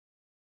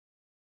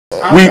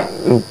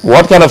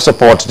What kind of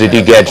support did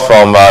you get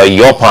from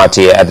your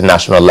party at the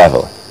national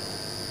level?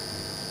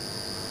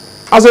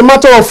 As a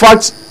matter of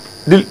fact,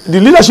 the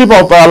leadership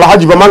of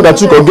Alhaji Bamanga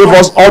Tuko gave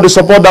us all the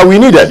support that we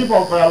needed.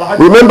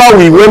 Remember,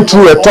 we went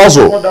through a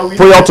tussle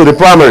prior to the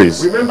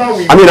primaries.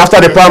 After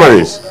the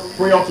primaries.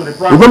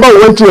 Remember, we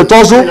went through a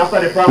tussle.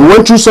 We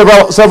went through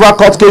several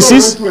court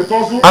cases,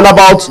 and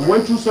about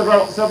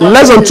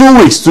less than 2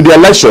 weeks to the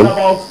election,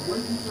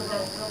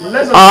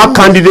 our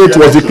candidate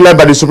was declared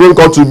by the Supreme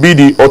Court to be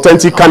the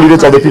authentic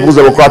candidate of the People's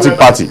Democratic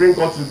Party.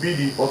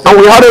 And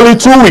we had only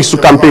 2 weeks to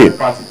campaign.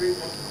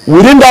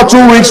 Within that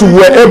 2 weeks, we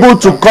were able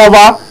to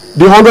cover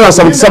the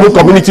 177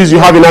 communities you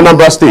have in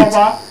Anambra State,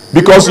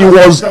 because it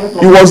was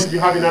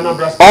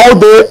all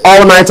day,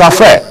 all night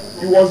affair.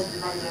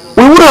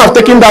 We wouldn't have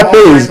taken that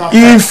pains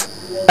if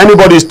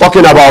anybody is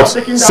talking about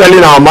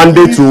selling our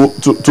mandate to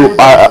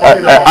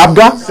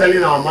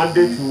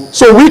ABGA.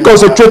 So we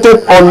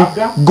concentrated on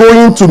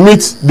going to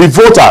meet the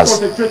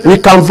voters. We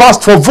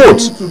canvassed for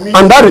votes,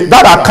 and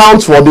that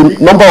accounts for the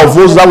number of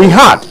votes that we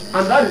had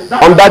on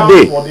that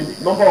day. Well,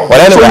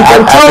 anyway,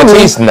 at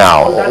least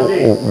now,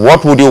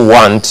 what would you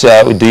want?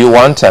 Do you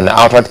want an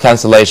outright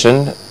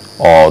cancellation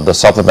or the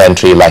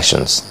supplementary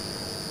elections?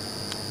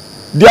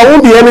 There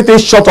won't be anything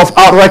short of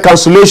outright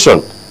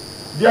cancellation.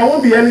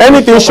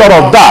 Anything short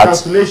of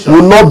that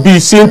will not be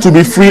seen to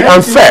be free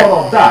and fair.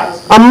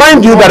 And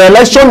mind you, that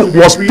election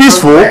was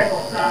peaceful,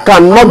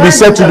 cannot be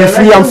said to be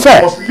free and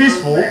fair.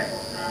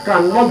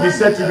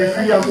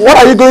 What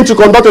are you going to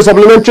conduct a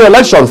supplementary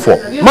election for?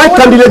 My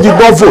candidate did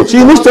not vote.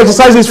 He needs to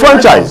exercise his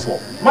franchise.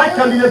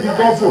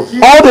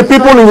 All the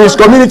people in his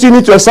community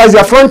need to exercise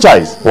their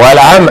franchise. Well,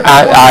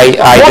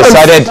 I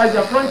decided,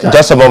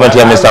 just a moment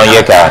here, Mr.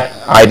 Onyeka,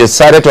 I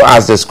decided to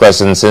ask this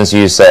question since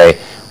you say,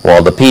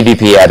 well, the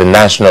PDP at the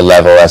national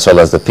level as well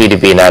as the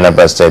PDP in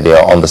Anambra State, they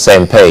are on the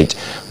same page.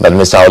 But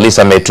Mr.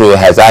 Olise Metuh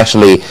has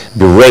actually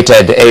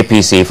berated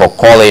APC for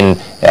calling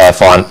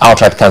for an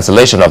outright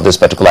cancellation of this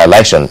particular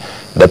election.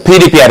 The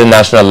PDP at the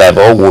national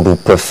level would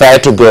prefer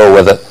to go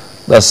with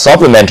the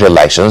supplementary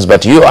elections,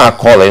 but you are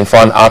calling for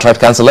an outright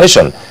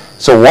cancellation.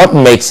 So what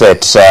makes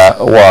it,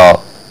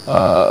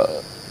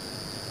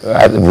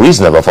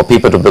 reasonable for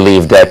people to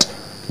believe that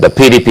the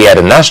PDP at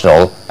the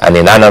national and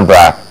in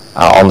Anambra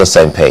are on the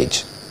same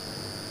page?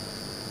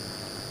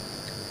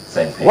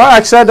 Why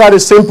I said that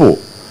is simple.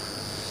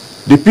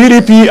 The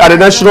PDP at the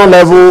national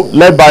level,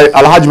 led by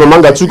Alhaji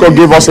Bamanga Tuko,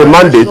 gave us a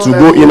mandate to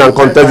go in and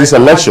contest this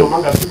election.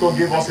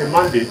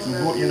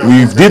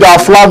 We did our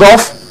flag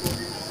off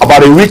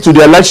about a week to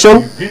the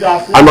election,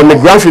 and on the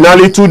grand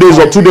finale, 2 days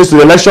to the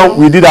election,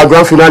 we did our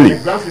grand finale.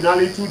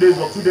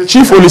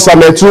 Chief Olise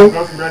Metuh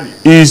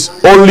is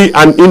only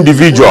an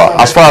individual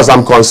as far as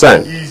I'm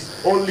concerned.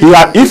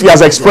 If he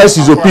has expressed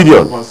his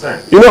opinion,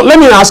 let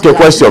me ask a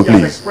question,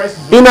 please.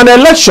 In an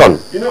election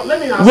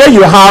where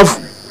you have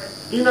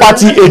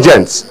party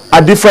agents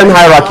at different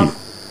hierarchy,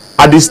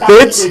 at the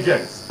state,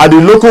 at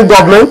the local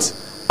government,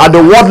 at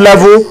the ward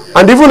level,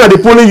 and even at the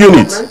polling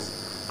unit,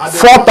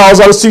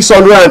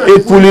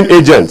 4,608 polling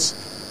agents,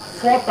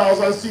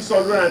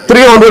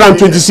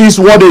 326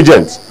 ward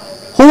agents.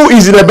 Who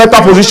is in a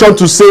better position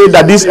to say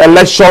that this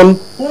election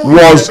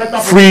was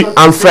free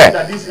and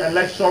fair?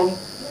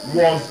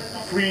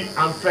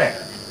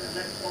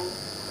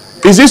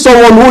 Is this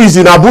someone who is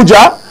in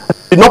Abuja,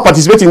 did not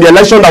participate in the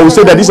election, that will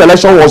say that this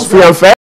election was free and fair?